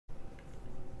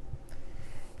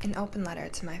An open letter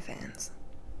to my fans.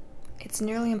 It's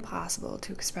nearly impossible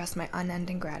to express my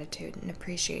unending gratitude and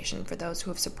appreciation for those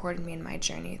who have supported me in my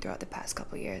journey throughout the past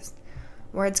couple years.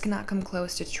 Words cannot come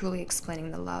close to truly explaining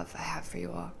the love I have for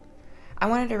you all. I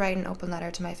wanted to write an open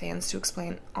letter to my fans to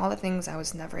explain all the things I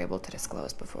was never able to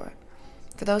disclose before.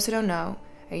 For those who don't know,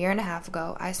 a year and a half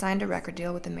ago, I signed a record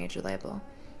deal with a major label.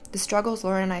 The struggles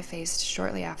Lauren and I faced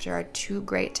shortly after are too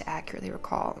great to accurately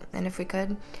recall, and if we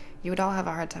could, you would all have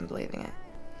a hard time believing it.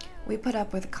 We put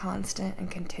up with constant and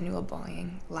continual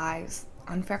bullying, lies,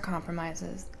 unfair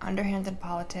compromises, underhanded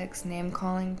politics,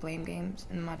 name-calling, blame games,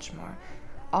 and much more,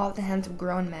 all at the hands of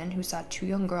grown men who saw two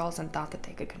young girls and thought that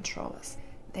they could control us.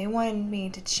 They wanted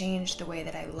me to change the way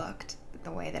that I looked,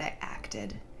 the way that I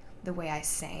acted, the way I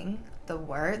sang, the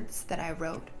words that I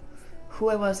wrote, who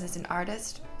I was as an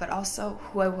artist, but also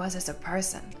who I was as a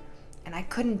person, and I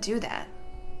couldn't do that.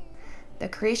 The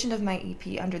creation of my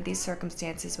EP under these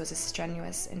circumstances was a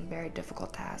strenuous and very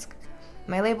difficult task.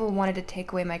 My label wanted to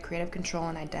take away my creative control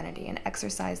and identity and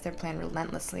exercise their plan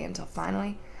relentlessly until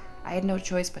finally, I had no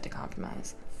choice but to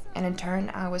compromise. And in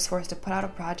turn, I was forced to put out a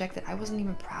project that I wasn't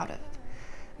even proud of.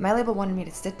 My label wanted me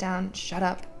to sit down, shut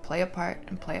up, play a part,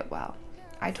 and play it well.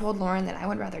 I told Lauren that I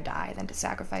would rather die than to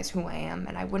sacrifice who I am,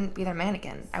 and I wouldn't be their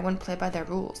mannequin. I wouldn't play by their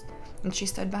rules. And she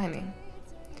stood by me.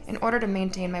 In order to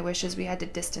maintain my wishes, we had to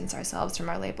distance ourselves from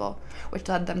our label, which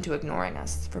led them to ignoring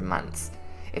us for months.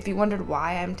 If you wondered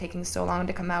why I'm taking so long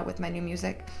to come out with my new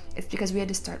music, it's because we had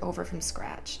to start over from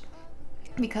scratch.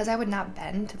 Because I would not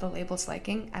bend to the label's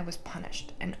liking, I was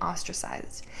punished and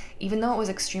ostracized. Even though it was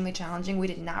extremely challenging, we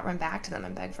did not run back to them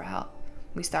and beg for help.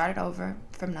 We started over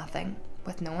from nothing,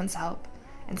 with no one's help,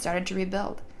 and started to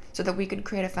rebuild, so that we could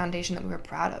create a foundation that we were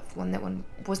proud of, one that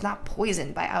was not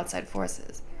poisoned by outside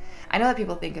forces. I know that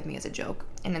people think of me as a joke,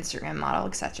 an Instagram model,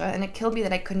 etc., and it killed me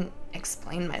that I couldn't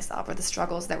explain myself or the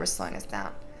struggles that were slowing us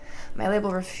down. My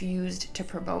label refused to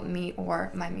promote me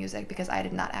or my music because I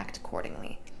did not act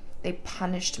accordingly. They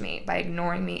punished me by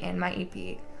ignoring me and my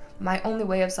EP. My only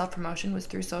way of self-promotion was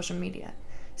through social media,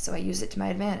 so I used it to my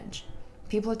advantage.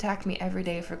 People attacked me every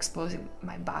day for exposing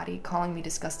my body, calling me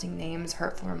disgusting names,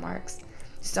 hurtful remarks.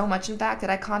 So much, in fact, that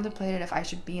I contemplated if I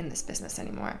should be in this business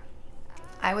anymore.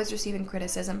 I was receiving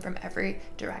criticism from every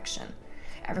direction.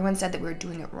 Everyone said that we were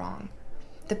doing it wrong.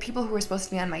 The people who were supposed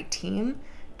to be on my team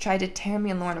tried to tear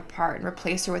me and Lauren apart and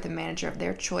replace her with a manager of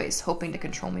their choice, hoping to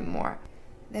control me more.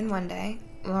 Then one day,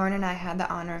 Lauren and I had the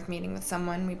honor of meeting with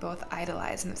someone we both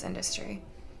idolize in this industry.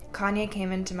 Kanye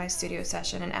came into my studio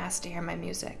session and asked to hear my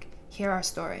music, hear our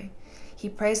story. He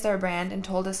praised our brand and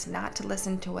told us not to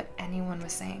listen to what anyone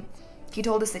was saying. He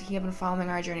told us that he had been following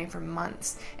our journey for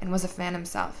months and was a fan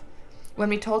himself. When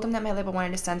we told him that my label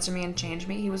wanted to censor me and change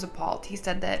me, he was appalled. He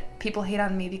said that people hate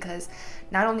on me because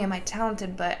not only am I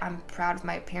talented, but I'm proud of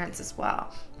my appearance as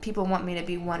well. People want me to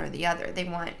be one or the other. They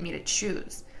want me to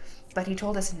choose. But he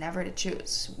told us never to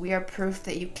choose. We are proof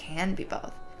that you can be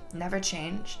both. Never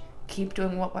change. Keep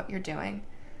doing what you're doing.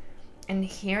 And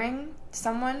hearing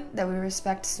someone that we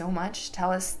respect so much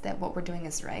tell us that what we're doing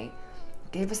is right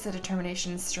gave us the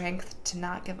determination and strength to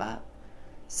not give up.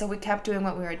 So we kept doing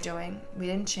what we were doing. We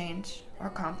didn't change or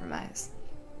compromise.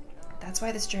 That's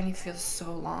why this journey feels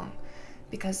so long,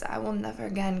 because I will never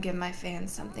again give my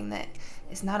fans something that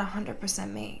is not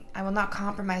 100% me. I will not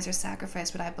compromise or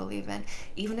sacrifice what I believe in,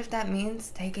 even if that means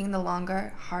taking the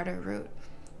longer, harder route.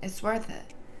 It's worth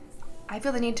it. I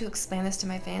feel the need to explain this to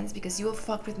my fans because you have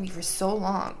fucked with me for so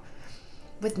long,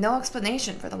 with no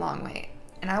explanation for the long wait.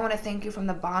 And I want to thank you from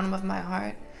the bottom of my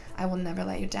heart. I will never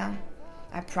let you down.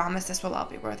 I promise this will all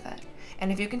be worth it.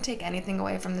 And if you can take anything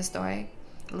away from this story,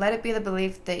 let it be the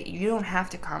belief that you don't have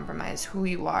to compromise who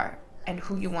you are and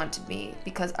who you want to be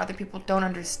because other people don't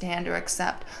understand or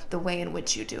accept the way in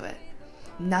which you do it.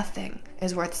 Nothing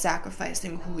is worth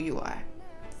sacrificing who you are.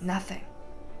 Nothing.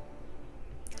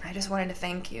 I just wanted to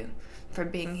thank you for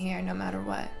being here no matter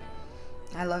what.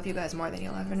 I love you guys more than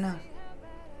you'll ever know.